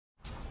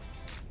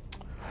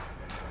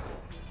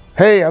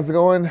Hey, how's it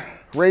going?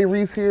 Ray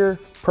Reese here,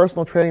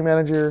 personal training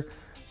manager,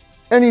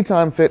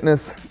 Anytime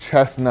Fitness,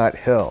 Chestnut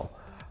Hill.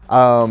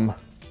 Doing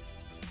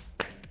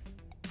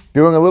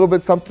a little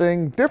bit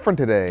something different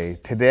today.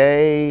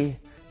 Today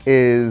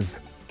is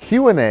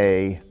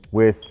Q&A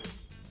with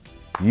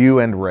you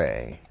and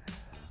Ray.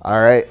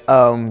 All right,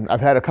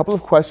 I've had a couple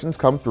of questions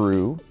come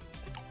through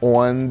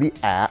on the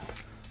app,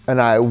 and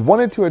I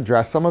wanted to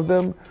address some of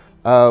them.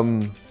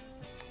 And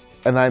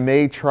I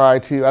may try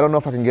to, I don't know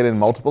if I can get in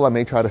multiple, I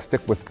may try to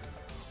stick with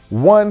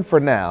one for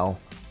now,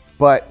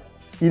 but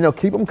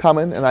keep them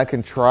coming, and I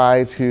can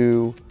try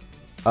to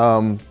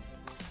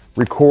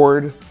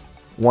record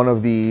one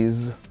of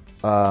these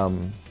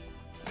to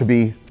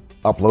be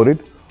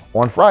uploaded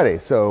on Friday.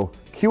 So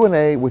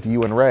Q&A with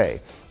you and Ray.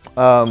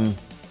 A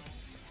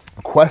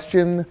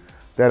question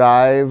that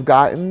I've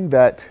gotten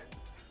that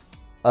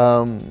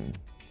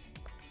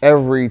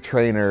every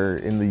trainer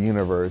in the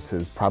universe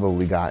has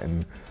probably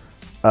gotten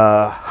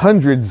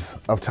hundreds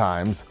of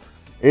times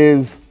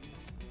is,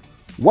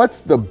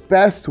 what's the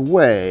best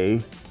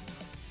way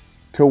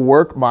to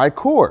work my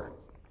core?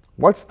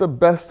 What's the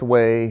best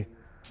way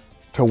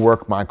to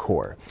work my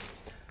core?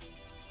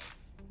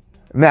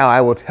 Now,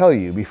 I will tell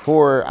you,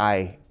 before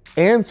I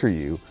answer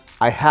you,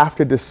 I have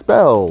to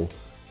dispel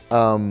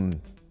at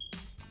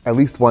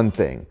least one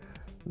thing.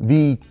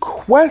 The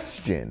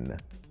question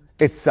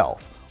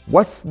itself,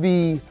 what's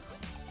the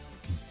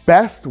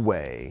best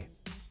way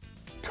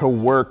to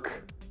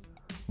work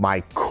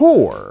my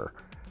core,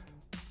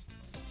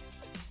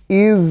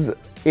 is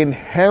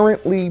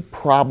inherently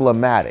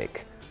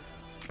problematic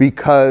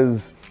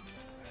because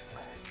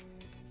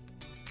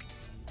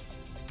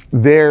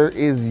there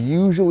is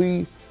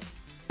usually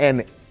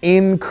an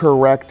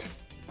incorrect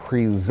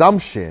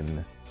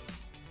presumption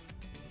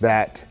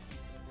that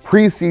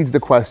precedes the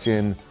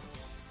question,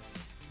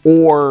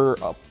 or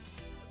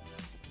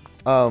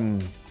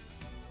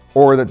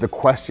that the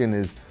question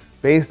is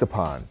based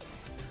upon.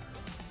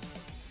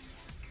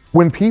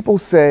 When people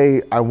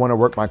say, I want to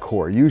work my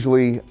core,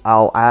 usually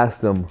I'll ask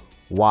them,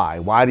 why?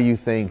 Why do you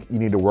think you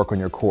need to work on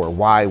your core?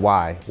 Why?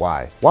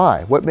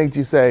 What makes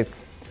you say?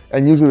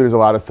 And usually there's a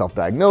lot of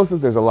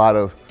self-diagnosis. There's a lot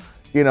of,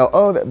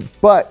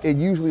 but it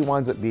usually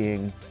winds up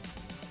being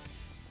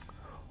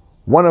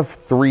one of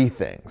three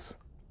things.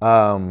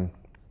 I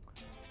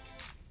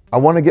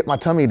want to get my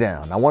tummy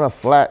down. I want a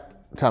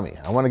flat tummy.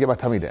 I want to get my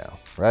tummy down,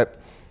 right?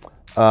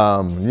 I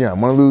want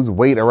to lose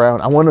weight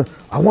around. I want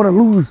to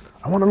lose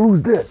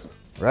this.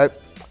 Right?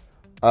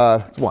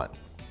 That's one.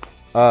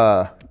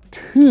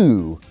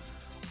 Two,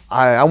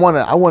 I want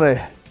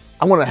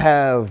to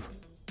have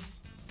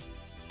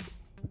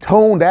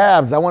toned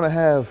abs. I want to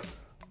have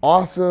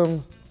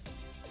awesome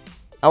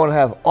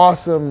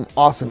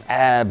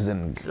abs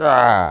and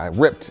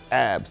ripped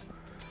abs.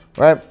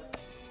 Right?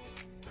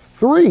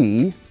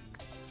 Three,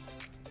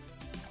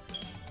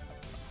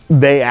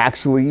 they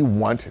actually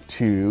want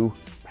to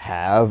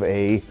have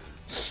a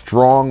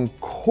strong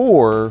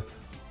core,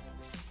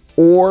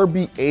 or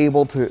be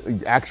able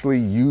to actually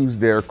use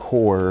their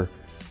core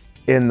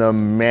in the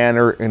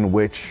manner in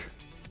which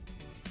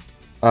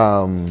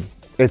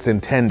it's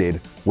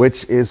intended,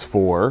 which is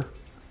for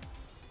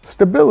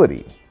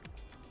stability.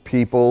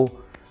 People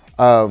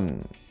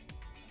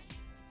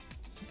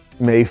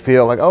may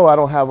feel like, oh, I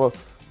don't have a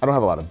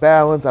lot of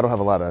balance, I don't have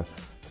a lot of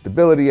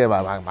stability, and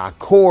my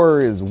core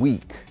is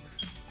weak.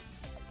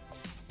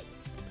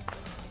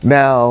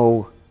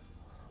 Now,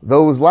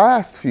 those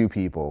last few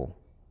people,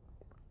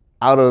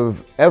 out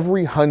of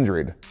every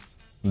 100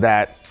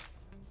 that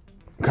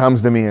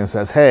comes to me and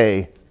says,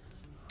 hey,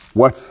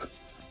 what's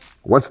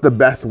the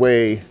best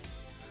way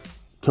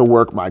to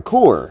work my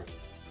core?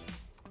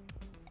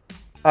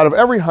 Out of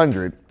every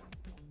 100,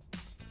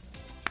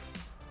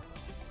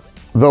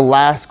 the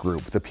last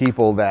group, the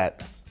people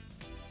that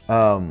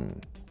are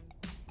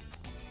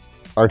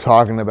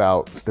talking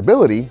about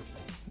stability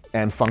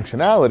and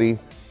functionality,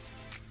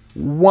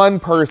 one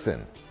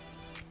person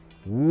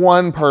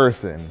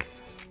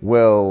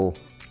will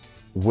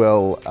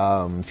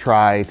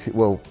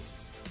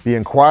be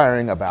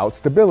inquiring about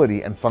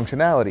stability and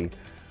functionality.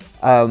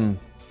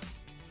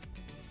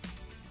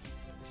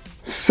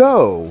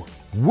 So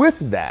with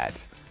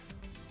that,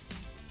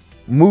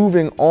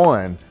 moving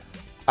on,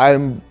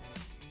 I'm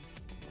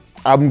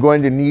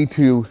going to need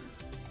to,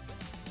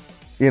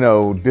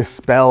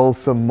 dispel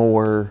some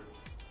more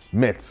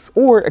myths,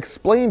 or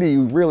explain to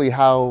you really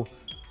how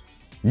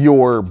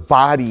your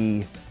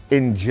body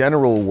in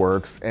general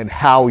works and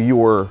how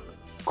your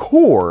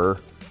core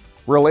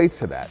relates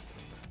to that.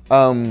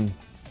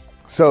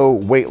 So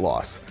weight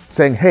loss,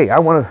 saying, hey, I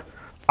want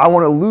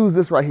to lose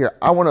this right here.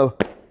 I want to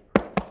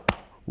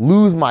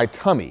lose my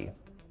tummy.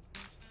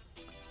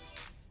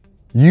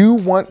 You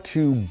want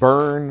to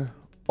burn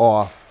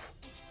off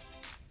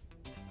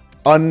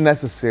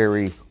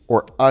unnecessary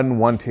or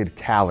unwanted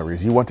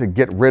calories. You want to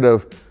get rid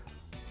of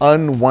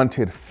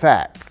unwanted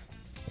fat.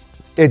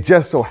 It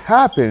just so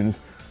happens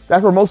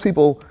that for most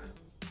people,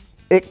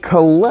 it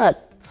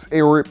collects,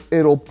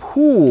 it'll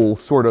pool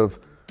sort of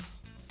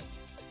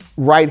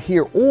right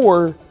here,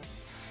 or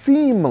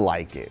seem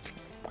like it.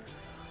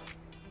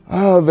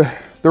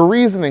 The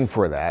reasoning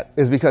for that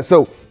is because,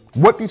 so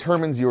what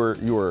determines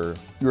your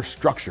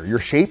structure, your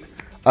shape?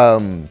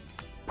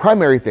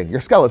 Primary thing,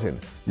 your skeleton.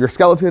 Your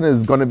skeleton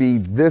is gonna be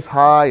this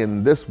high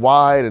and this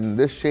wide and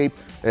this shape,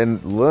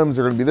 and limbs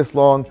are gonna be this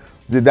long.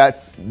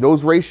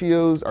 Those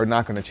ratios are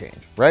not gonna change,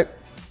 right?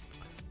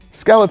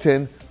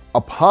 Skeleton,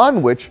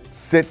 upon which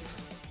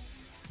sits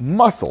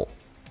muscle,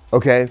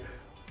 okay?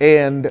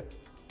 And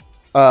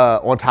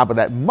on top of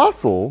that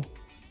muscle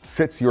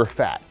sits your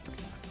fat.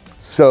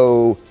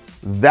 So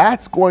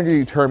that's going to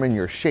determine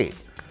your shape,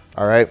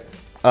 all right?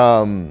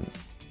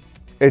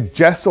 It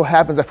just so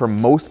happens that for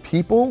most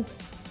people,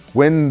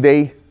 when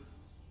they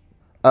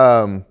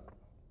put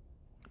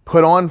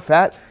on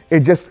fat,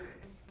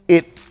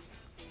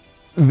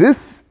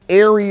 this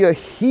area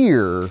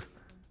here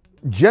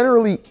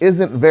generally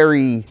isn't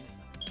very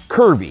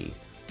curvy.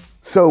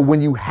 So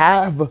when you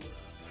have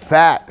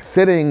fat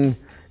sitting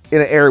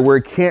in an area where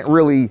it can't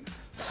really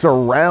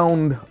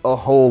surround a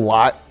whole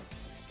lot,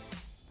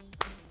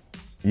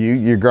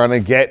 you're gonna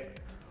get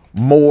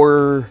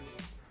more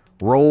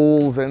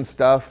rolls and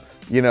stuff,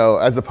 you know,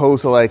 as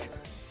opposed to like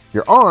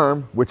your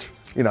arm, which,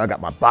 you know, I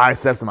got my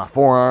biceps and my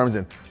forearms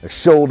and the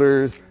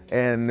shoulders,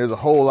 and there's a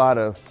whole lot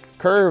of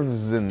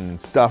curves and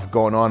stuff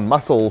going on,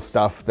 muscle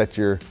stuff that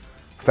your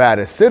fat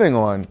is sitting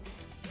on,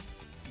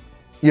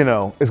 you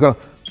know,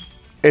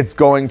 it's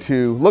going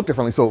to look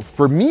differently. So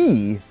for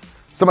me,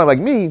 somebody like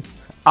me,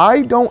 I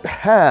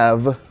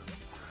have a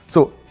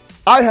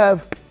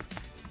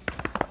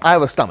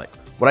stomach.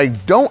 What I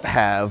don't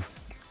have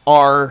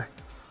are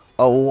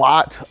a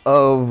lot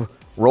of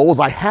rolls.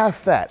 I have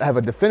fat. I have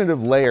a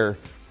definitive layer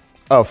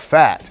of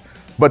fat,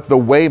 but the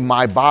way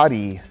my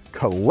body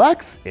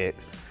collects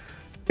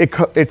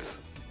it's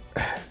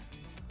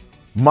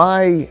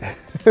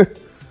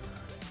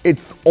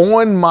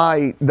on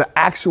the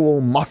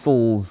actual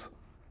muscles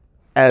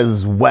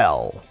as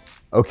well,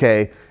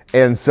 okay?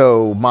 And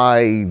so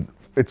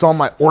it's on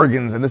my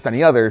organs and this and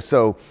the other.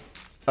 So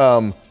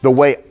the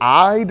way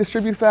I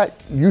distribute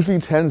fat usually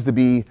tends to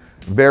be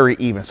very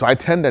even. So I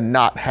tend to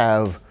not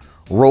have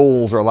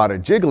rolls or a lot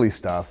of jiggly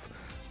stuff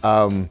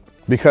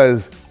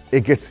because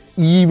it gets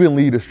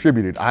evenly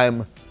distributed.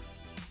 I'm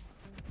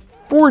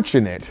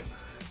fortunate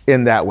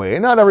in that way,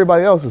 and not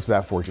everybody else is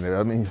that fortunate.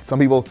 I mean, some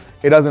people,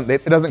 it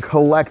doesn't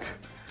collect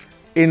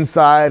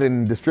inside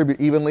and distribute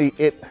evenly.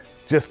 It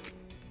just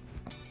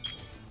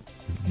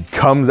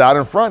comes out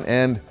in front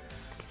and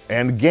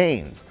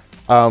gains.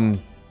 And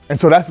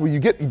so that's what you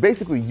get.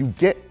 Basically, you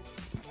get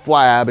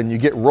flab and you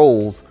get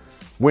rolls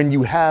when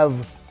you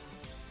have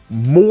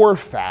more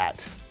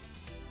fat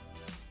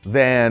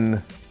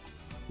than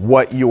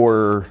what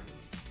your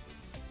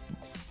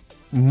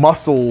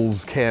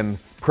muscles can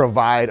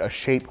provide a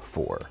shape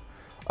for.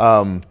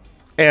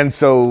 And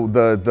so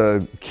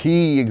the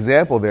key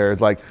example there is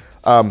like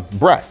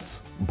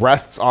breasts.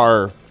 Breasts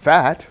are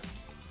fat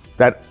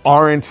that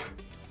aren't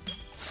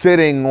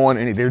sitting on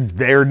any,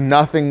 they're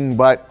nothing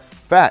but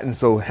fat, and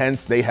so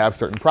hence they have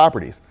certain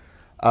properties.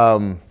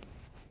 It's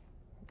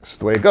just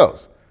the way it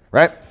goes,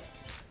 right?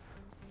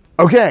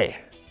 Okay,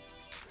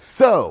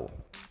 so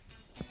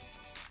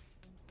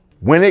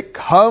when it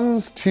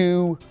comes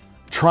to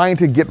trying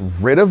to get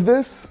rid of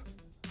this,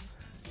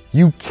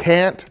 you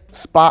can't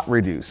spot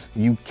reduce.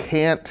 You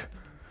can't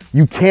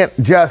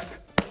just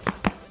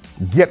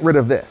get rid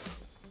of this.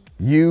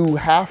 You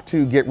have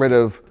to get rid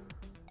of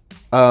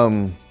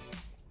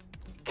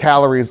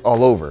calories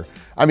all over.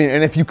 I mean,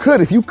 and if you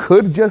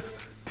could just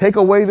take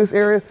away this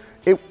area,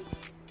 it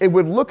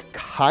would look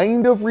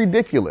kind of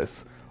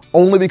ridiculous,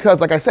 only because,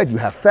 like I said, you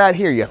have fat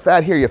here, you have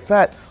fat here, you have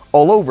fat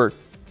all over.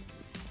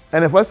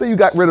 And if, let's say, you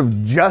got rid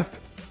of just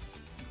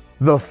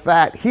the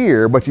fat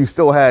here, but you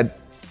still had,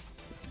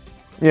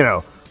 you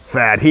know,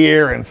 fat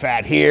here and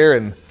fat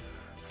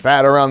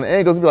around the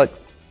ankles, you'd be like,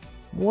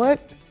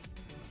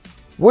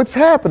 what's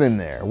happening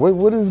there?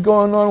 What is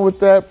going on with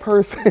that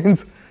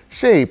person's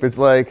shape? It's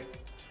like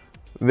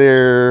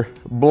they're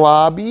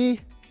blobby,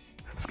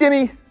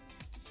 skinny,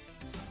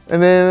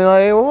 and then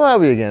like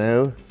blobby again.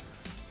 It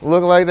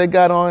look like they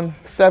got on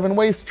 7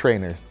 waist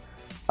trainers.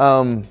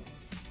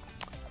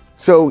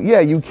 So yeah,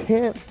 you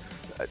can't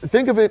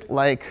think of it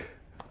like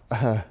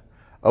a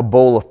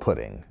bowl of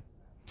pudding.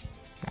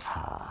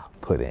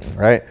 Pudding,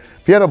 right?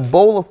 If you had a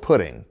bowl of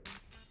pudding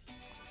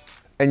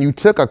and you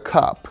took a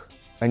cup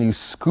and you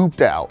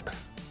scooped out,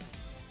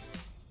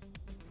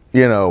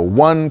 you know,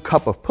 1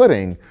 cup of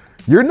pudding,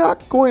 you're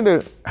not going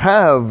to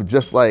have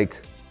just like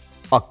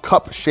a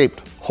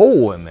cup-shaped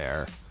hole in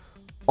there.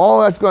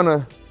 All that's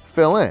gonna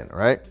fill in,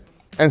 right?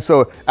 And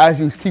so as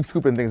you keep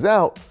scooping things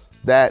out,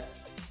 that,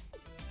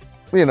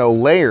 you know,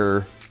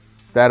 layer,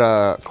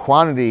 that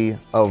quantity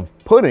of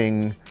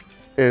pudding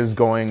is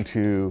going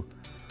to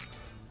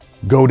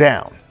go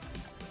down,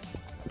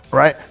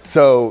 right?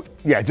 So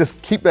yeah,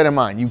 just keep that in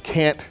mind. You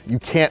can't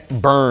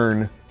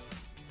burn,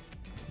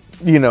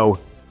 you know,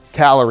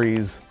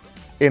 calories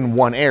in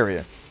one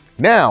area.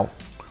 Now,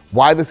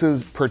 why this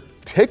is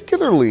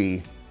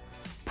particularly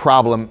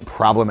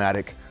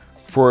problematic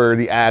for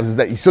the abs is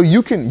that so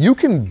you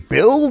can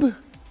build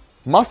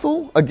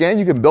muscle. Again,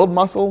 you can build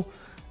muscle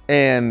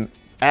and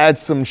add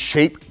some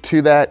shape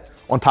to that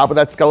on top of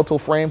that skeletal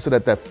frame so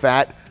that that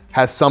fat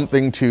has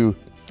something to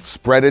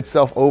spread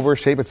itself over,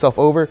 shape itself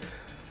over.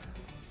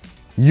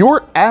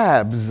 Your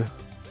abs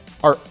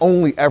are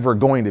only ever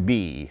going to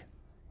be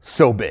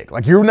so big.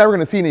 Like you're never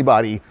gonna see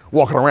anybody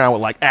walking around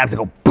with like abs that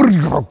go,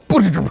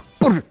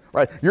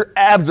 right? Your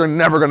abs are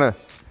never gonna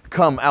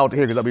come out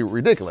here because that'd be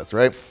ridiculous,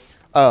 right?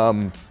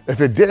 If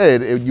it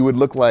did, you would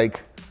look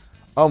like,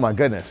 oh my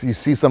goodness. You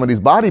see some of these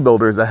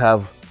bodybuilders that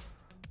have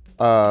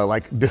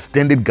like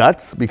distended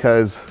guts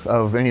because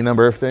of any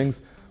number of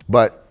things,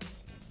 but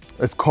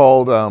it's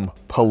called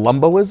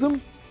palumboism,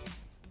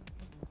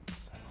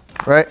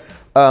 right?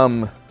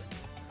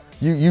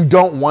 You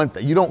don't want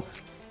that. You don't.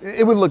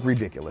 It would look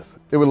ridiculous.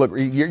 It would look.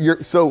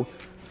 So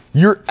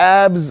your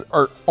abs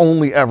are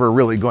only ever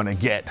really going to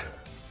get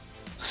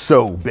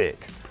so big.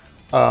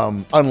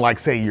 Unlike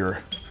say your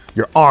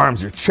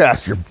arms, your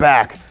chest, your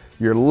back,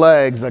 your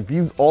legs, like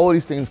all of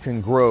these things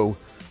can grow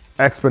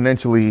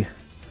exponentially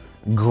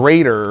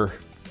greater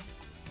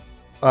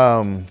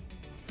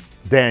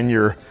than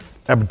your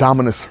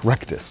abdominis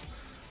rectus.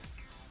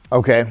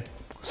 Okay,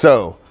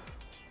 so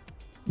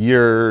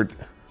you're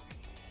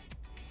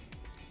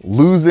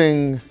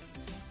losing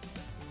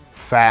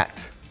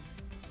fat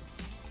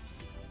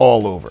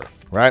all over,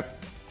 right?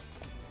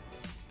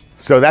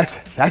 So that's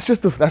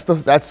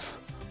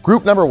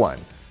group number one.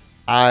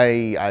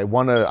 I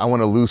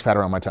wanna lose fat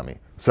around my tummy.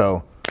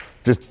 So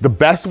just the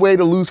best way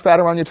to lose fat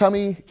around your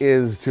tummy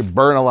is to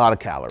burn a lot of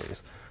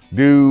calories.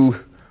 Do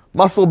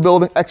muscle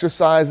building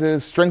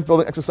exercises, strength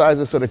building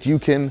exercises so that you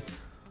can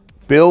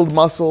build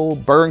muscle,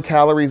 burn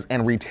calories,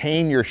 and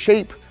retain your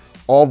shape,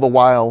 all the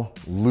while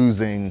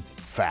losing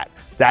fat.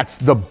 That's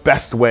the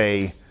best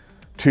way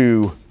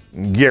to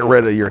get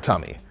rid of your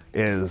tummy,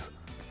 is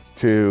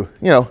to,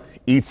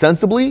 eat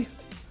sensibly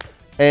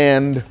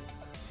and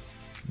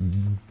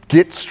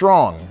get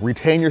strong,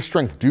 retain your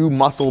strength, do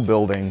muscle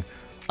building.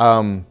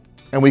 And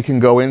we can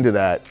go into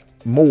that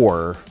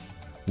more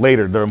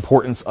later, the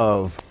importance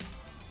of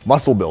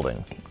muscle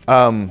building.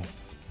 We're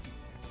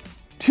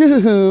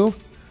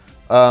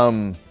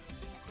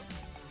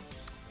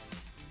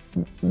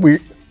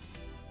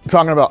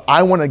talking about,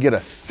 I want to get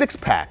a six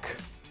pack,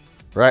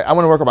 right? I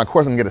want to work on my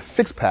core and get a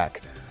six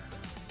pack.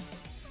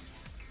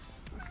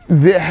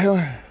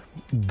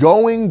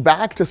 Going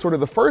back to sort of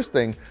the first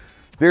thing,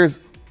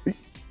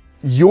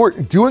 you're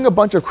doing a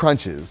bunch of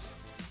crunches.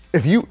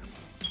 If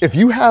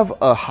you have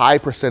a high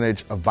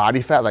percentage of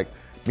body fat, like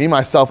me,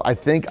 myself, I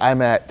think I'm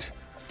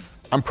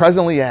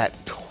presently at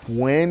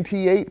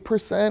 28%,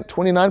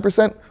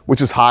 29%,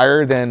 which is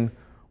higher than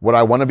what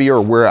I want to be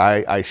or where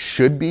I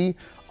should be.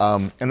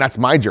 And that's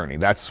my journey.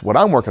 That's what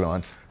I'm working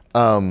on.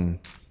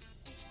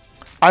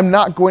 I'm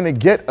not going to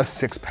get a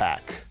six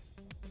pack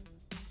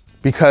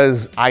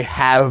because I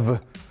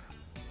have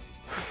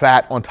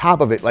fat on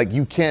top of it. Like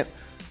you can't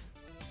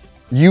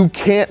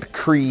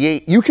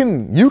create, you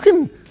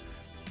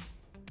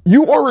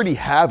already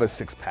have a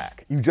six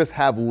pack. You just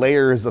have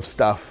layers of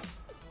stuff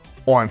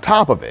on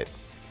top of it.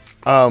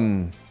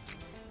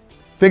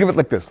 Think of it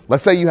like this.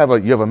 Let's say you have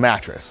a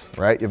mattress,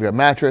 right? You have a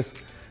mattress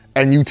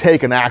and you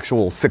take an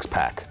actual six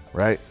pack,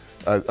 right?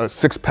 A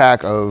six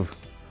pack of,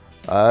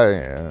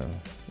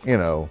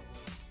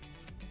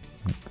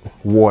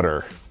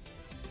 water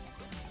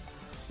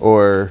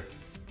or,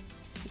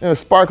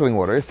 sparkling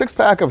water. A six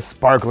pack of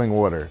sparkling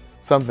water,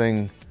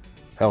 something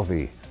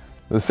healthy.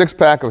 The six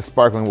pack of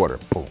sparkling water,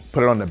 boom,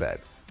 put it on the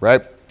bed,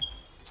 right?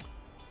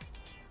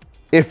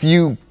 If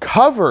you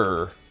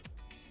cover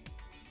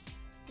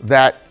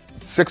that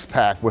six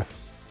pack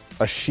with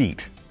a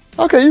sheet,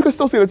 okay, you can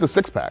still see that it's a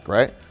six pack,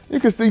 right? You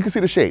can see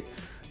the shape.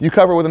 You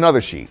cover with another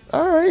sheet.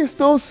 All right, you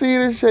still see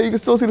the shape, you can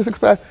still see the six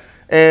pack,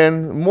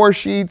 and more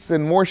sheets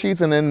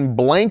and then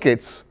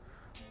blankets,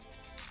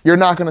 you're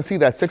not gonna see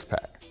that six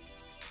pack,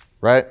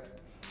 right?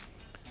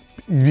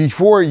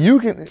 Before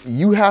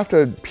you have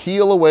to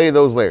peel away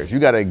those layers. You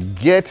gotta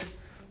get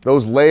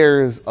those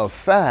layers of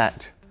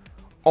fat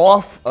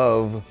off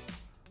of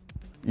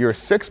your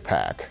six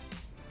pack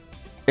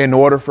in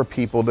order for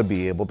people to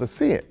be able to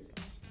see it,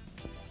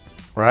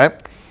 right?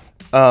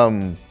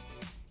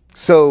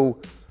 So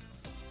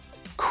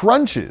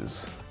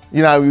crunches,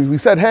 we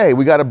said, hey,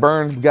 we gotta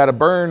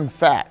burn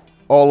fat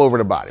all over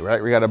the body,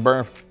 right? We gotta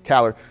burn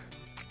calories.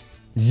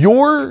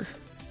 Your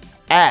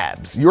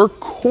abs, your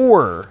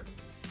core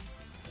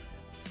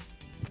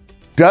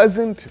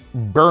doesn't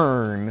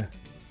burn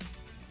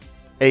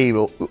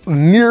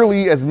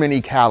nearly as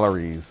many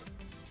calories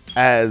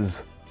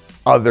as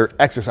other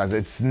exercises.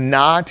 It's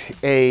not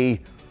a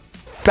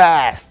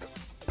fast,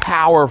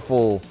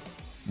 powerful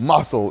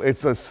muscle.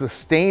 It's a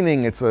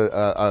sustaining, it's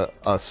a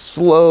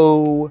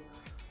slow,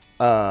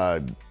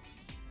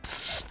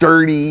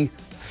 sturdy,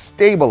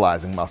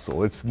 stabilizing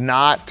muscle. It's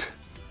not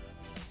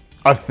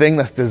a thing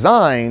that's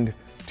designed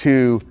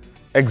to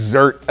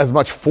exert as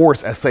much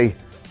force as, say,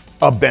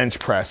 a bench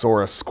press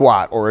or a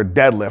squat or a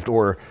deadlift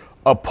or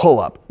a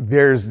pull-up.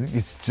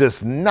 It's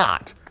just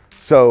not.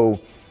 So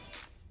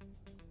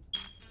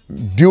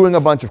doing a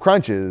bunch of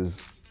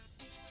crunches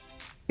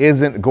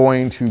isn't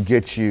going to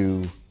get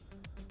you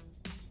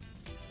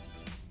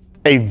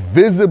a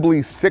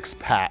visible six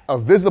pack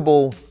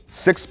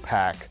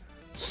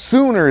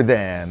sooner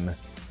than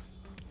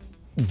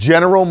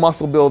general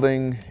muscle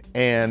building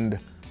and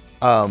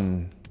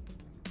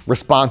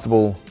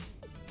responsible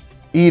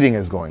eating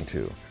is going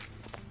to.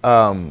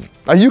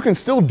 You can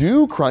still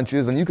do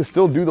crunches and you can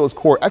still do those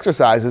core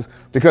exercises,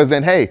 because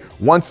then, hey,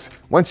 once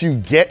you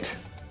get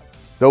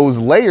those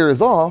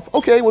layers off,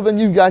 okay, well then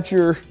you got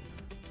your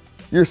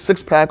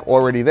six pack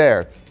already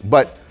there.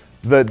 But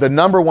the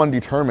number one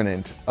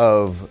determinant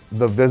of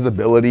the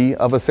visibility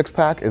of a six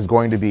pack is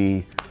going to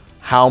be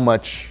how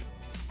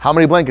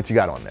many blankets you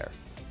got on there,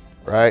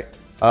 right?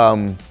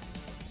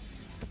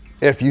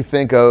 If you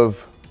think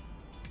of,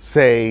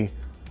 say,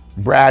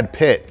 Brad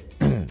Pitt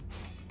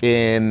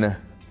in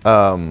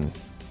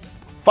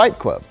Fight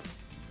Club,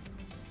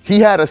 he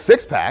had a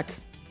six pack,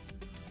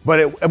 but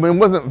it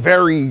wasn't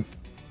very,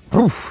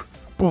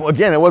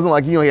 again, it wasn't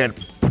like, he had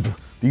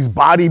these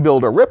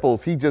bodybuilder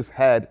ripples. He just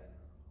had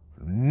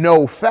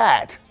no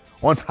fat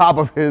on top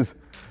of his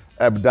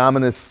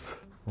abdominis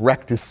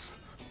rectus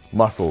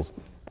muscles.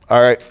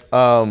 All right.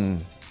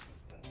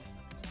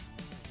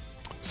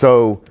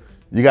 So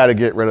you got to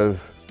get rid of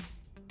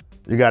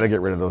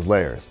those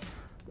layers.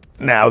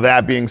 Now,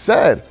 that being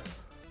said,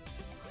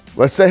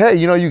 let's say, hey,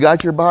 you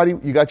got your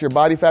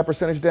body fat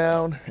percentage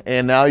down,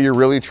 and now you're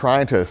really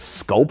trying to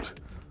sculpt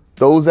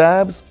those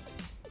abs.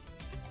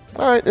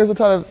 All right, there's a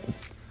ton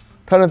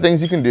of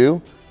things you can do.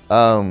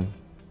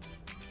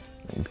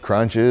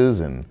 Crunches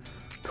and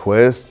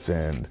twists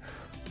and,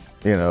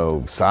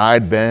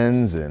 side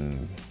bends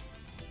and,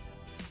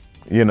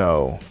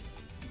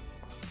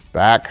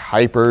 back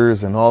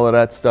hypers and all of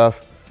that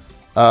stuff.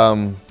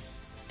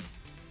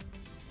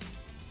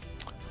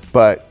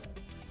 But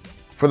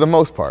for the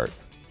most part,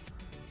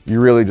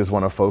 you really just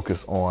want to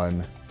focus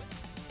on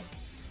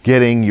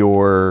getting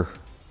your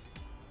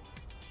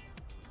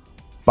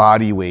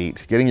body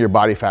weight, getting your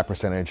body fat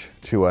percentage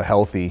to a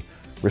healthy,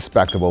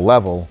 respectable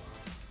level.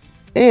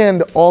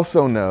 And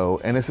also know,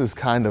 and this is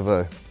kind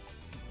of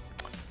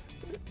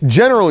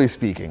generally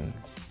speaking,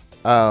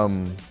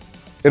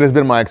 it has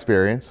been my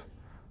experience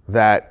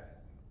that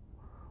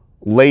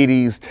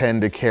ladies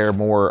tend to care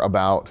more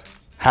about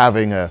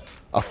having a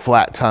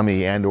flat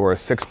tummy and or a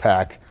six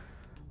pack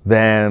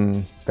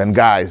than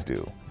guys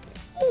do.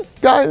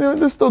 Guys,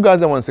 there's still guys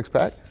that want a six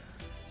pack.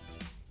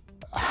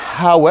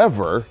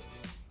 However,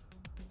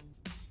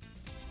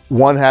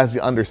 one has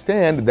to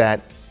understand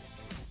that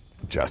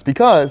just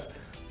because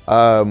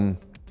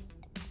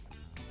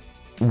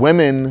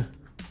women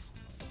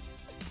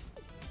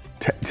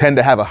tend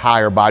to have a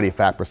higher body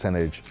fat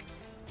percentage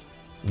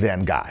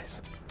than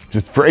guys,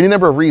 just for any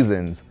number of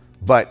reasons,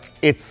 but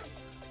it's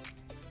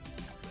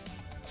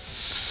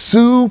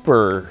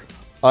super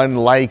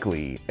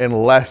unlikely,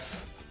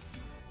 unless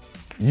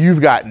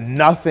you've got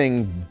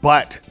nothing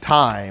but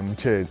time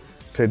to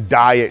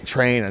diet,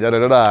 train, and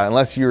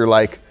unless you're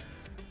like,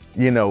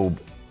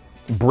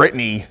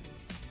 Britney,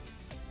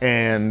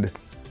 and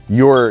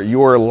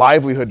your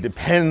livelihood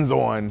depends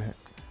on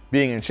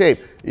being in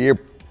shape, you're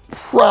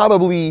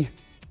probably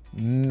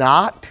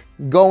not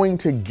going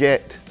to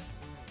get,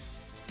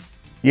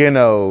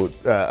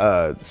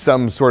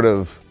 some sort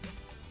of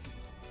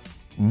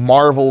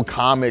Marvel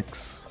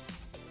Comics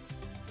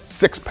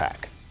six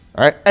pack,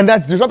 all right? And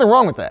there's nothing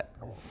wrong with that.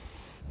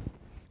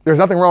 There's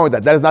nothing wrong with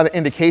that. That is not an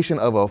indication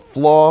of a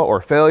flaw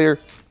or failure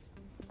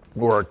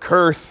or a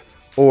curse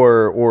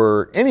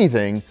or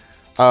anything.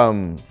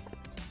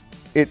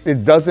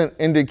 It doesn't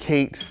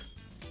indicate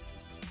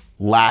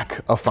lack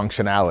of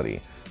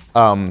functionality.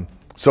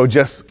 So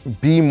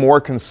just be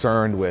more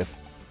concerned with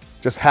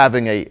just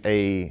having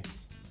a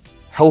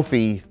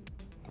healthy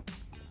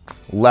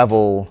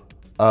level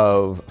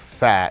of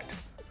fat,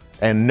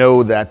 and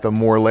know that the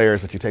more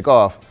layers that you take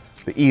off,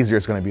 the easier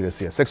it's going to be to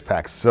see a six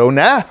pack. So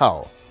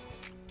now,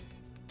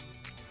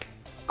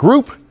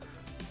 group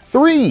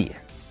three,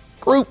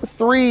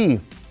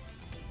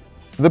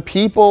 the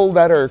people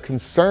that are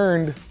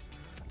concerned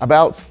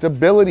about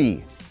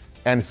stability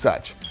and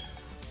such.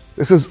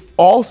 This is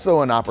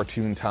also an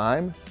opportune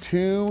time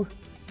to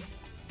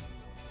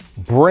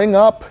bring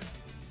up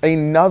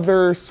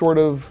another sort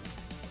of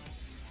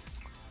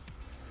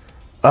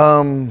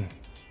a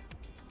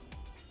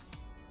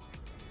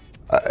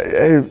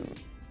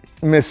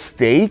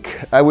mistake.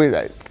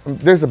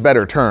 There's a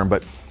better term,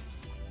 but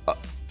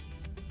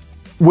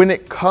when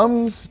it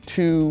comes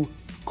to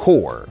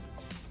core,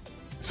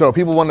 so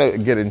people want to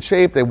get in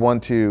shape, they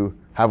want to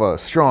have a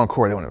strong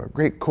core, they want to have a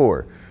great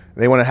core,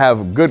 they want to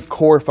have good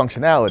core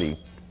functionality.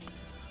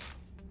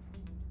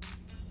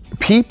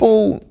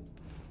 People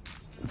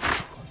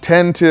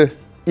tend to,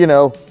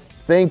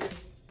 think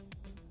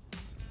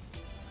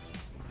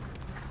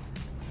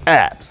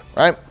abs,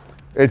 right?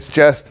 It's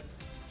just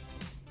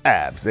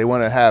abs. They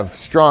want to have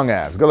strong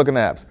abs, good looking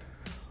abs.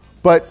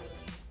 But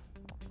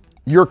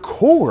your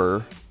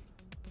core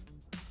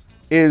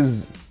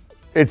is,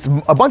 it's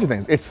a bunch of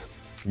things. It's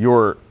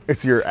your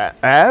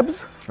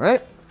abs,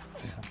 right?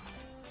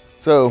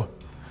 So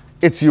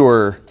it's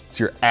your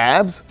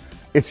abs,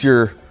 it's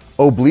your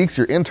obliques,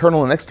 your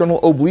internal and external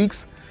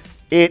obliques.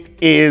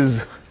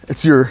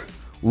 It's your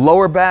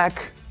lower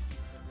back,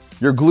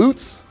 your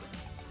glutes,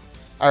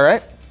 all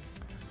right?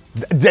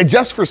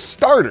 Just for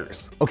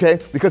starters, okay?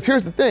 Because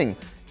here's the thing,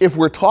 if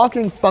we're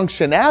talking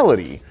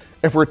functionality,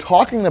 if we're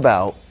talking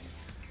about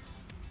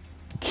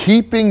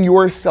keeping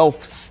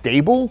yourself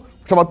stable,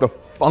 we're talking about the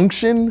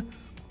function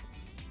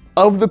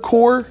of the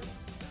core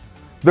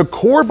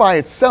by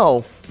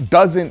itself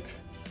doesn't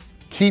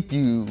keep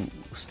you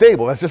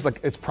stable. That's just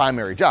like its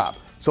primary job.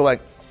 So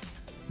like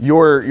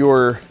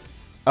your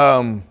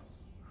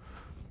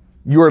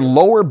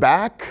lower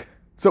back,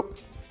 so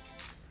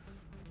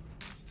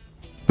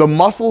the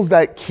muscles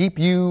that keep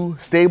you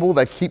stable,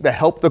 that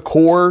help the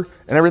core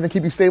and everything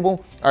keep you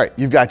stable. All right,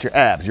 you've got your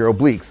abs, your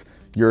obliques,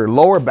 your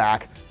lower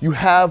back, you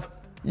have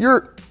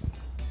your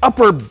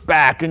upper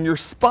back and your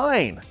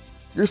spine.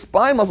 Your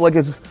spine muscle, like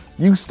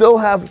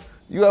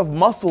you have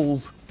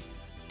muscles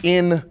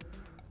in,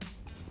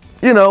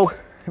 in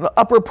the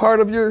upper part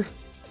of your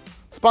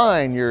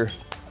spine, your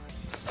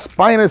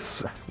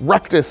spinous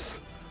rectus,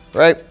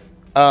 right?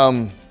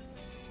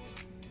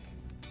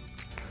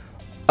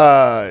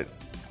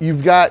 You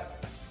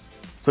got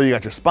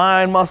your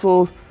spine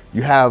muscles,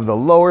 you have the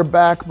lower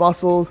back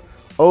muscles,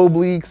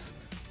 obliques,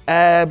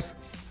 abs,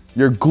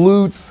 your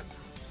glutes.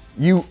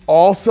 You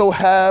also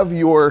have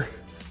your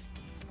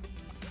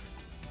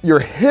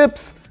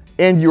hips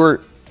and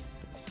your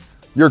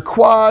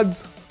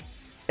quads,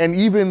 and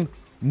even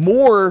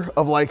more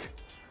of like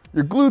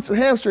your glutes and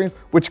hamstrings,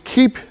 which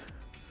keep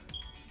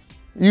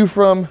you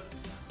from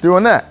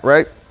doing that,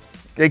 right?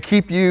 They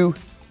keep you,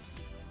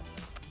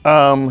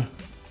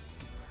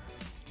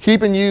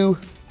 keeping you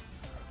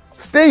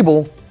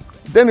stable.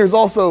 Then there's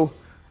also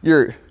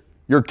your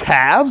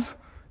calves,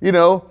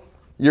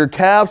 your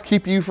calves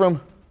keep you from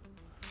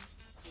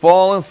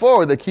falling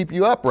forward. They keep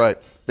you upright.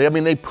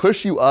 They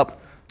push you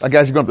up, like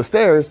as you go up the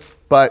stairs,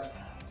 but,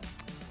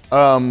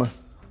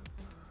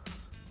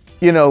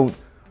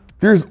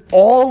 there's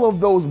all of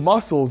those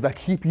muscles that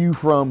keep you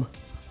from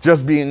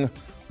just being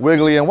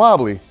wiggly and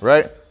wobbly,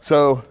 right?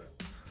 So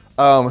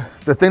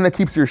the thing that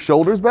keeps your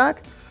shoulders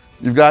back,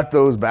 you've got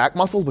those back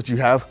muscles, but you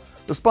have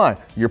the spine,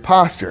 your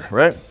posture,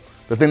 right?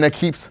 The thing that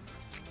keeps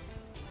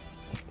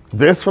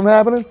this from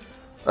happening,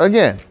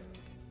 again,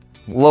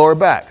 lower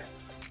back.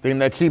 Thing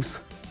that keeps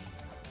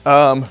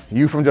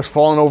you from just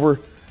falling over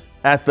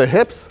at the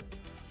hips,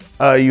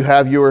 you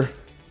have your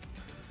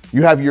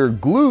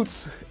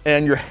glutes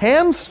and your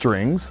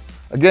hamstrings,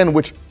 again,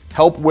 which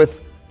help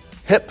with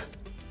hip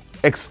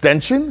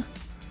extension.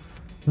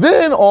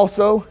 Then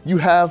also you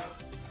have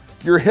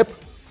your hip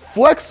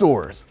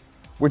flexors,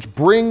 which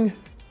bring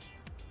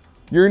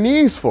your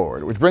knees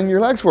forward, which bring your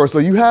legs forward. So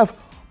you have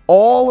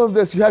all of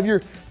this. You have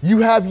your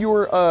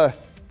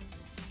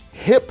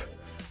hip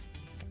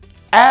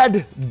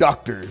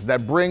adductors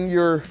that bring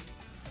your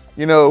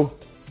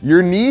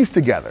knees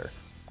together,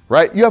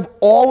 right? You have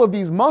all of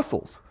these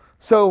muscles.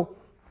 So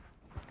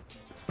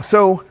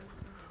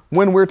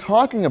when we're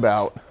talking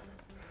about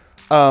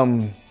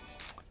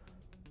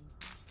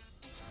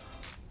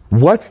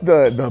what's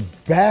the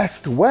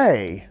best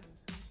way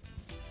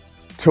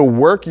to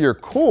work your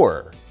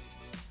core,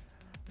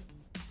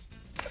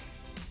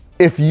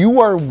 if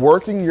you are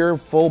working your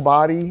full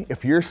body,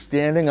 if you're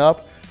standing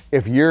up,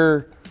 if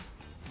you're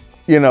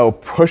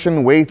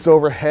pushing weights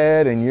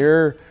overhead and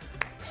you're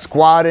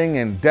squatting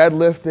and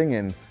deadlifting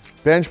and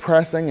bench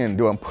pressing and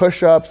doing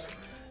push-ups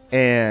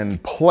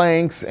and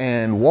planks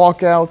and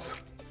walkouts,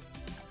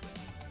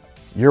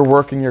 you're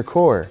working your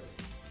core,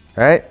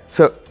 right?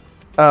 So,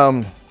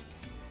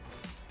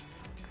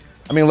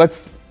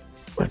 let's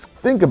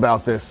think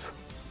about this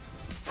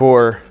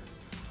for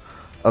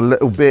a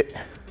little bit,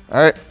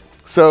 all right?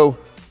 So,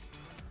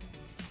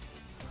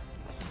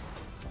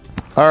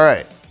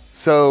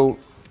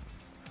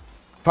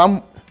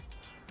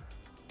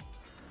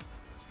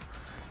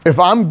 if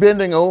I'm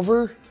bending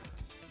over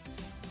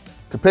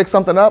to pick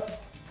something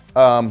up,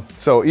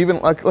 so even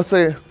like, let's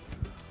say,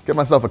 get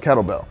myself a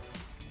kettlebell.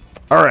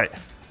 All right,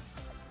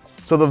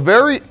 so the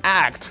very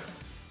act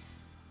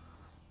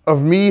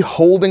of me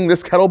holding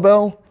this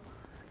kettlebell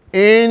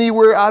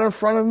anywhere out in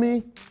front of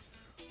me,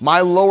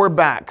 my lower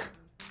back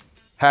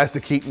has to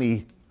keep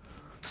me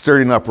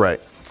sturdy and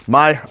upright.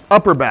 My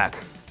upper back,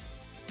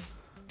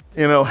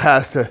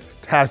 has to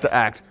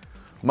act.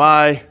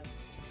 My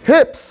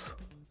hips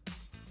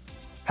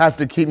have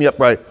to keep me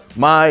upright.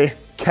 My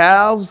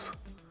calves,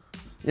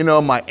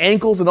 my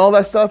ankles and all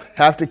that stuff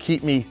have to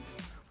keep me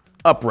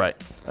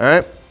upright, all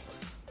right?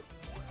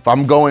 If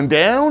I'm going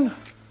down,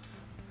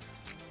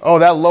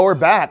 that lower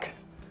back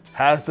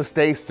has to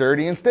stay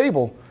sturdy and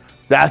stable.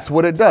 That's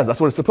what it does.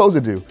 That's what it's supposed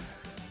to do.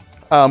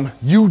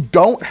 You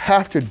don't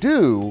have to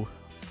do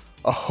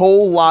a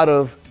whole lot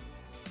of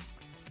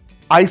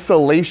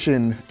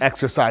isolation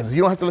exercises.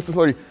 You don't have to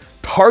necessarily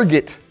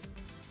target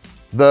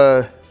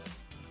the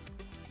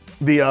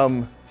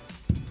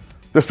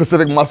the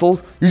specific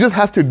muscles. You just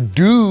have to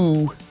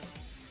do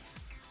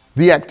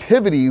the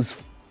activities.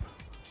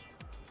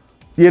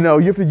 You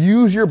have to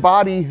use your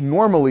body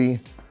normally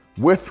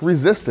with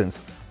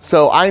resistance.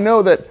 So I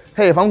know that,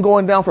 hey, if I'm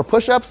going down for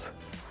push-ups,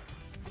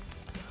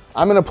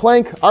 I'm in a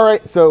plank. All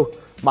right, so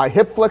my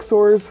hip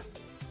flexors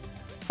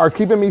are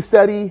keeping me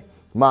steady.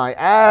 My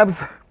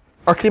abs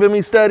are keeping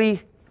me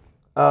steady.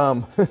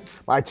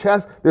 My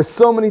chest, there's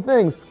so many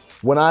things.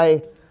 When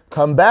I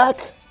come back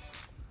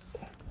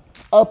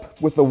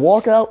up with the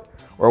walkout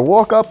or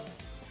walk up,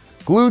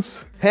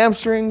 glutes,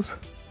 hamstrings,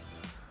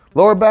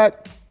 lower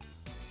back,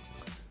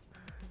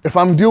 if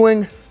I'm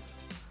doing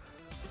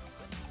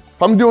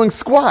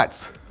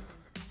squats,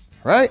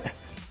 right?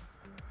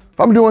 If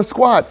I'm doing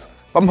squats,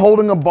 if I'm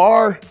holding a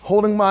bar,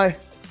 holding my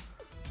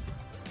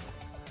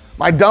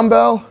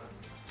dumbbell,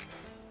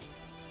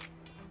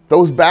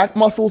 those back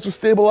muscles are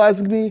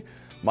stabilizing me.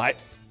 My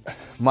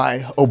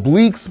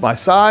obliques, my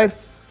side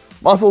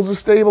muscles are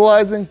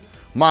stabilizing.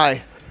 My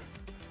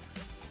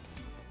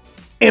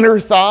inner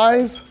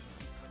thighs,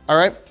 all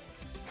right?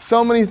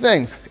 So many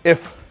things.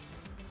 If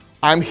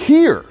I'm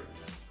here,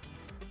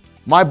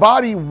 my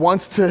body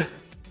wants to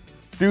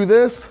do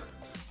this,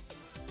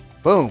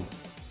 boom.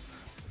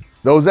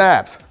 Those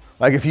abs,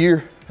 like if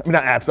you're,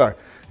 not abs, sorry,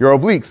 your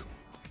obliques.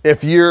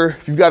 If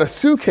you've got a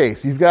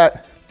suitcase, you've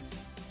got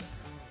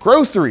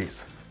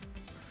groceries,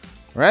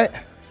 right?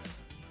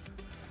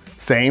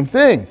 Same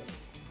thing.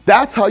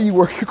 That's how you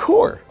work your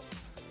core.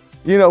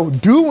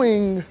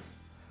 Doing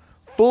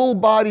full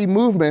body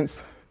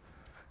movements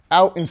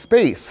out in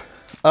space,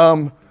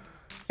 and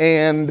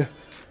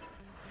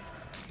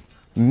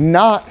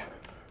not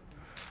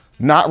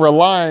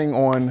relying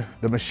on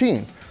the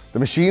machines. The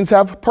machines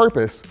have a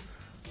purpose.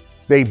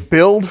 They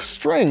build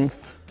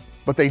strength,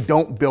 but they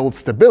don't build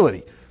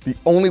stability. The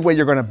only way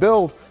you're gonna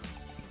build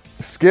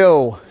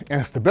skill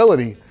and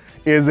stability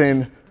is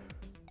in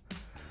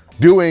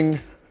doing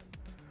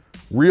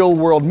real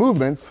world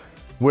movements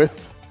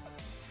with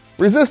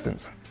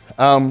resistance.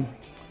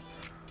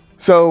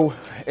 So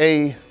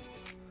an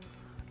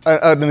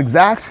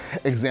exact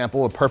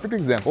example, a perfect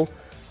example,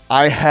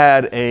 I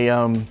had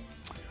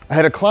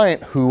a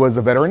client who was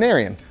a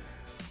veterinarian,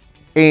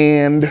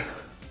 and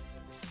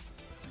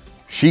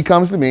she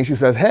comes to me and she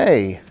says,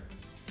 hey,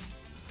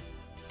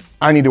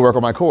 I need to work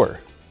on my core.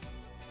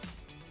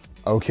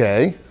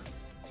 Okay.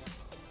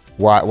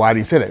 Why do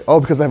you say that? Oh,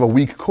 because I have a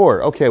weak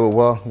core. Okay,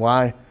 well,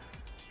 why?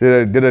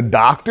 Did a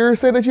doctor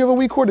say that you have a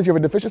weak core? Did you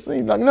have a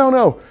deficiency?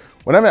 No.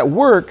 When I'm at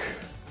work,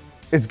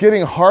 it's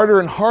getting harder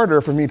and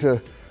harder for me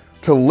to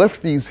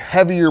lift these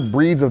heavier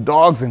breeds of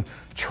dogs and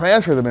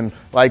transfer them, and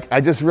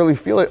I just really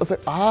feel it. It's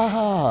like,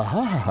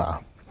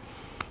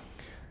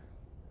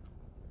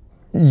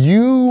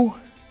 you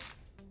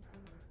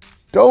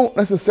don't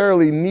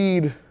necessarily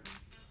need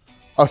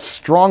a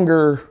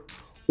stronger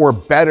or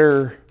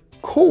better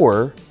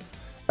core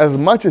as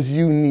much as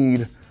you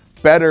need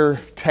better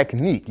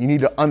technique. You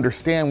need to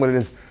understand what it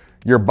is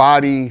your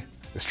body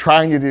is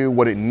trying to do,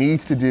 what it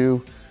needs to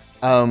do,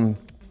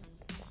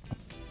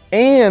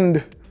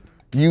 and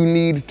you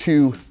need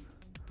to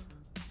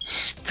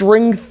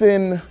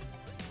strengthen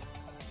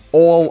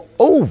all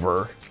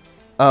over.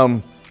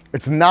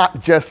 It's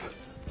not just,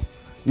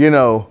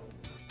 the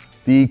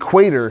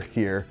equator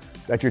here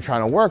that you're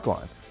trying to work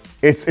on.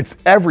 It's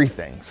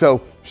everything.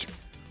 So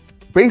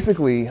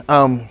basically,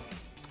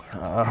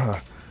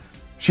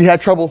 she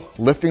had trouble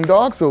lifting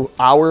dogs, so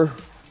our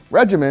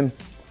regimen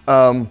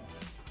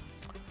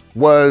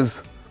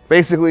was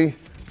basically,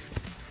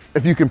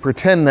 if you can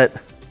pretend that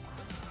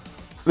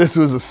this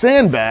was a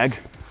sandbag,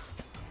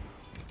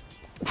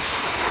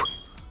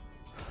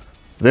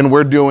 then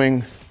we're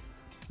doing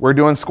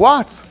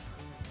squats,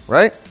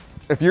 right?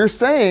 If you're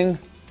saying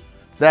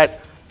that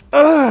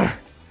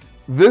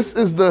this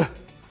is the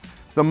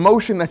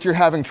motion that you're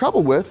having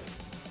trouble with,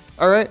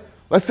 all right?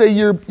 Let's say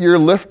you're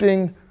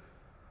lifting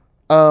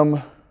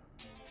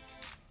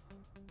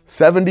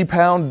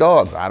 70-pound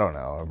dogs. I don't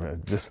know.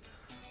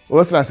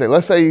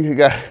 Let's say you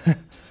got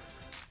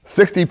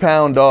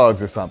 60-pound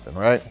dogs or something,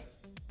 right?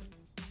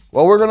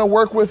 Well, we're gonna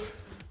work with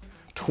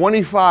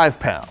 25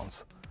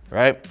 pounds,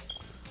 right?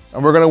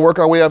 And we're gonna work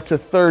our way up to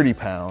 30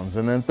 pounds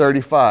and then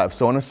 35,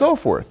 so on and so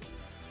forth,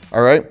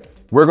 all right?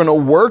 We're gonna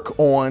work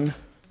on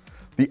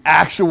the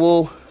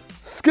actual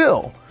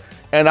skill,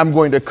 and I'm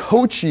going to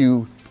coach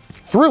you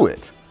through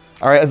it,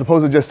 all right? As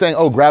opposed to just saying,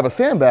 oh, grab a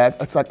sandbag.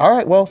 It's like, all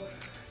right, well,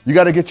 you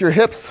gotta get your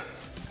hips,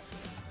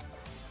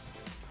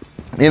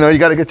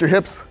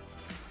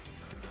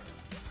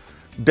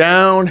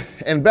 down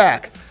and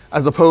back,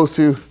 as opposed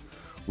to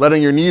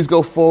letting your knees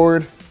go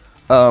forward.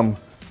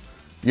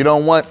 You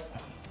don't want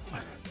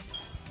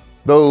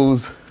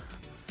those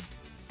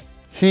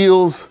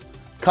heels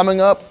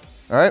coming up,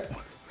 all right?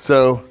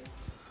 So,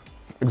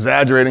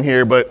 exaggerating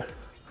here, but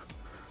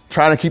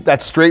trying to keep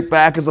that straight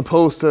back as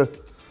opposed to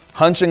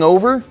hunching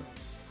over,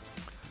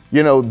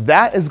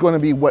 that is going to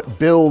be what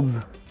builds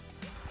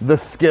the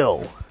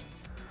skill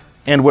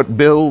and what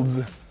builds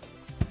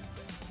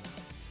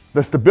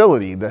the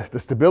stability, the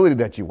stability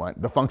that you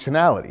want, the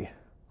functionality,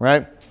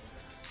 right?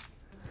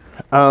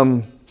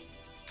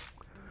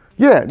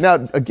 Yeah,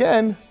 now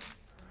again,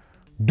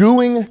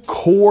 doing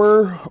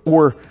core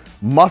or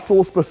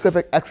muscle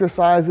specific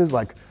exercises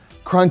like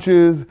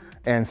crunches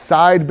and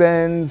side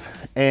bends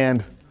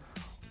and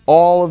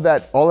all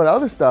that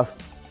other stuff,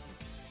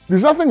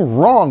 there's nothing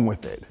wrong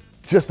with it.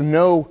 Just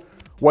know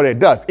what it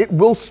does. It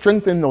will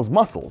strengthen those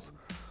muscles,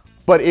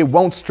 but it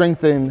won't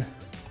strengthen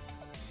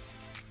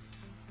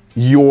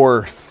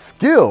your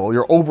skill,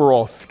 your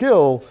overall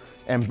skill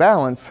and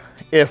balance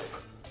if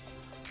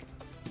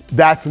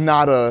that's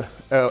not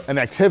an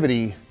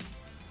activity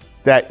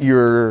that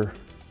you're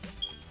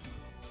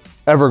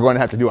ever going to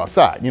have to do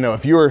outside. You know,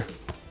 if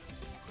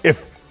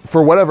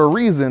for whatever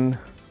reason,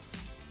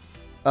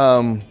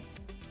 you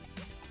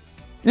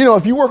know,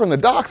 if you work on the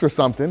docks or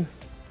something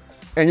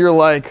and you're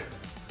like,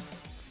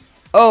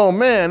 oh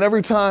man,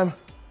 every time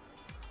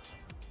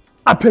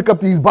I pick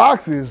up these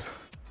boxes,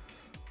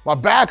 my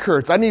back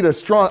hurts. I need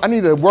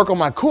to work on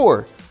my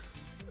core.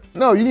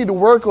 No, you need to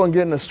work on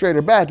getting a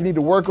straighter back. You need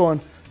to work on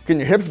getting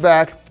your hips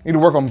back. You need to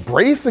work on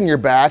bracing your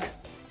back,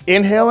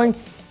 inhaling,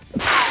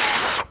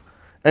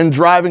 and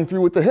driving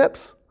through with the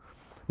hips.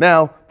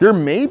 Now, there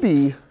may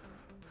be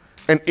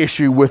an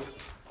issue with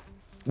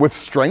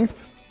strength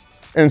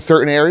in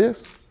certain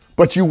areas,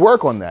 but you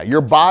work on that.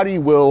 Your body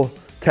will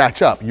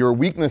catch up. Your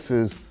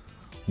weaknesses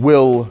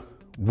will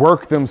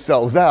work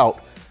themselves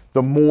out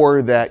the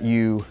more that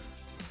you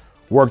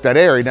work that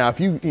area. Now, if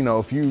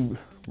you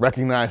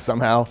recognize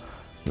somehow,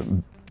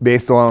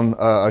 based on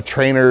a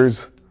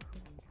trainer's,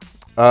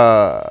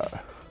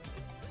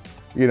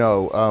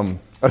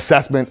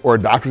 assessment or a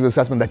doctor's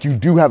assessment, that you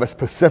do have a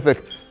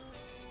specific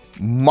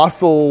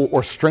muscle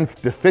or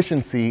strength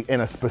deficiency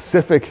in a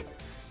specific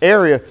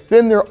area,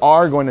 then there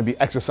are going to be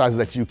exercises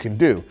that you can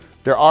do.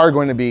 There are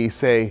going to be,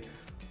 say,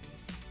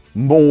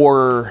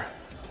 more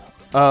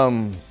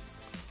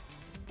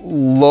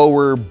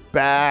lower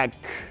back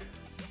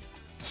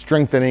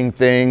strengthening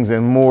things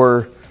and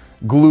more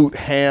glute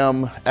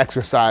ham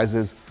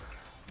exercises.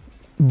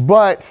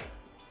 But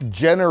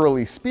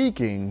generally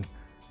speaking,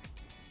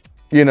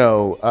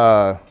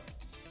 your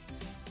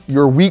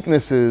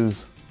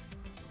weaknesses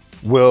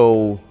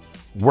will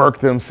work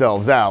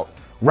themselves out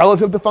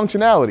relative to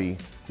functionality,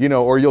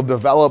 or you'll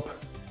develop,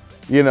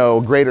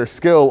 greater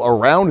skill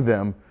around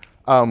them.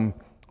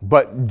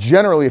 But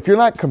generally, if you're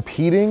not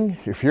competing,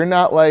 if you're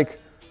not like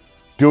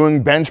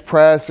doing bench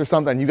press or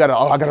something, I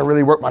gotta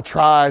really work my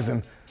tries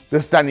and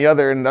this, that, and the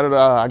other, and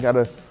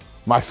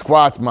my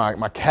squats,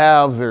 my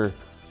calves are,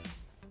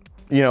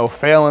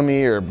 failing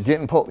me or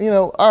getting pulled,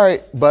 all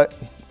right. But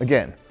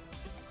again,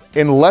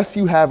 unless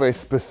you have a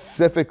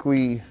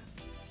specifically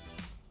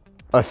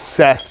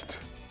assessed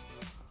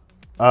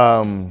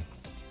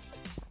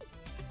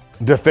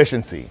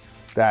deficiency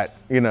that,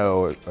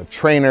 a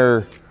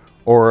trainer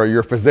or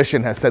your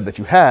physician has said that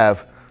you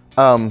have,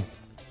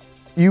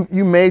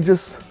 you may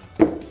just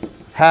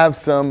have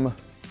some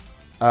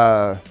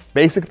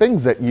basic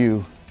things that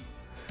you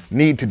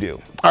need to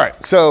do. All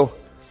right, so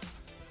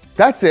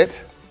that's it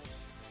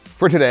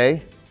for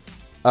today.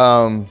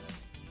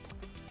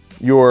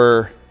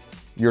 Your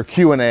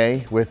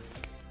Q&A with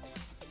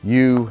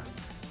you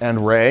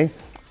and Ray.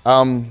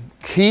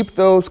 Keep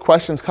those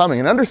questions coming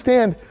and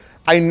understand,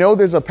 I know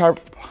there's a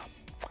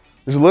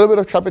little bit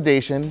of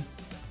trepidation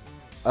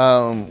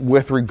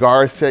with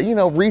regards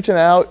to, reaching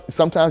out.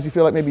 Sometimes you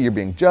feel like maybe you're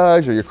being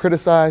judged or you're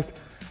criticized.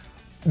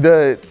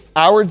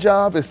 Our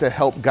job is to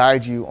help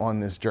guide you on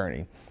this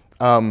journey.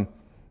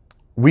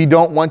 We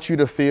don't want you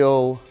to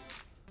feel,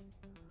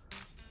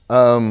 we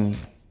don't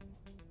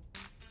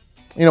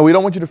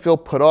want you to feel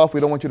put off. We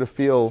don't want you to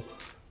feel,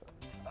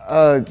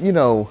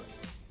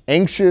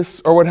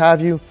 anxious or what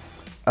have you.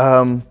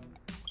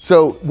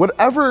 So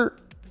whatever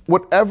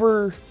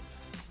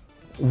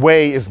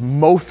way is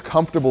most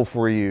comfortable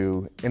for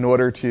you in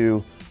order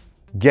to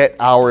get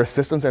our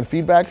assistance and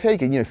feedback,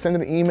 take it. Send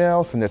an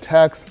email, send a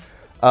text,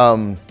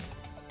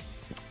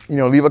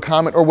 leave a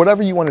comment or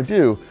whatever you want to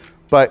do.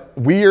 But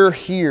we're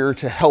here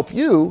to help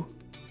you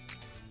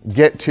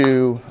get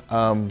to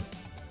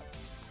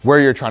where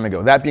you're trying to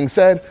go. That being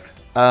said,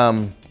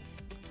 I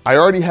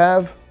already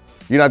have,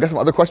 I got some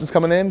other questions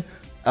coming in.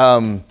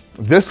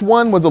 This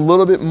one was a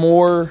little bit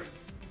more,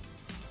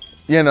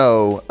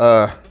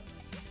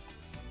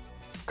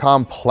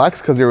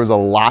 complex because there was a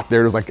lot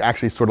there. There's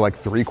actually sort of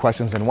 3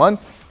 questions in one.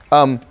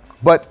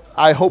 But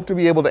I hope to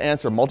be able to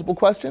answer multiple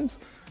questions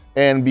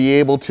and be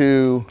able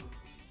to,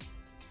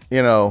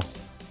 get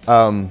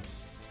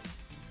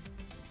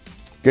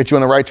you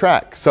on the right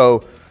track.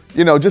 So,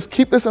 just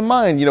keep this in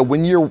mind.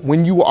 When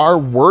you are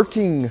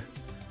working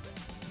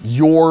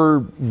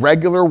your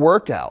regular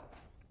workout,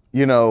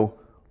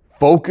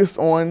 focus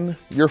on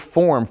your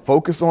form,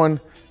 focus on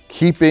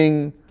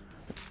keeping,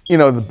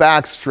 the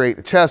back straight,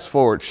 the chest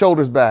forward,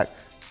 shoulders back,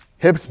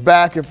 hips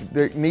back if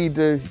you need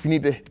to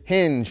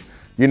hinge,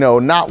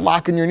 not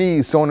locking your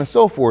knees, so on and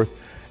so forth.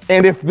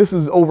 And if this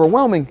is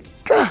overwhelming,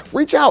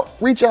 reach out.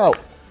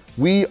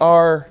 We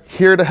are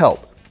here to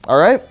help. All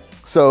right.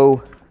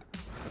 So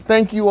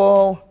thank you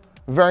all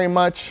very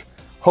much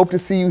Hope to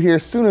see you here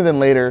sooner than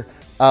later.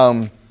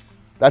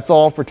 That's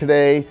all for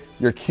today.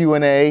 Your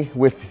Q&A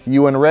with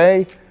you and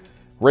Ray.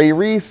 Ray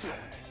Reese,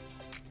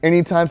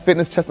 Anytime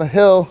Fitness, Chestnut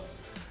Hill.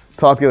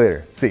 Talk to you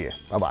later. See you.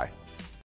 Bye-bye.